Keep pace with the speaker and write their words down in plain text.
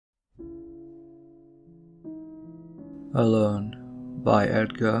Alone by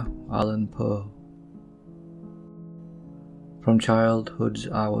Edgar Allan Poe. From childhood's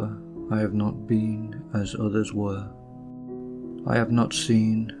hour I have not been as others were. I have not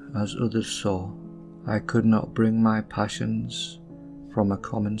seen as others saw. I could not bring my passions from a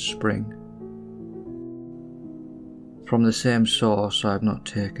common spring. From the same source I have not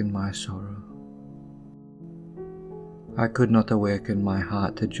taken my sorrow. I could not awaken my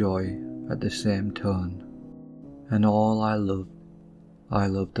heart to joy at the same tone. And all I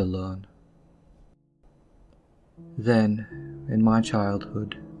loved alone. Then, in my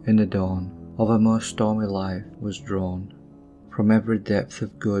childhood, in the dawn of a most stormy life was drawn, from every depth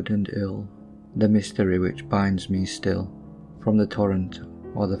of good and ill, the mystery which binds me still, from the torrent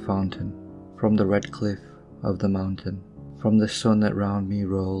or the fountain, from the red cliff of the mountain, from the sun that round me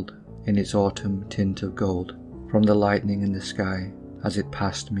rolled in its autumn tint of gold, from the lightning in the sky as it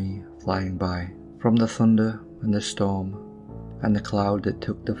passed me flying by, from the thunder and the storm, and the cloud that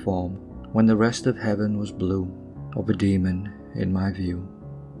took the form, when the rest of heaven was blue, of a demon in my view.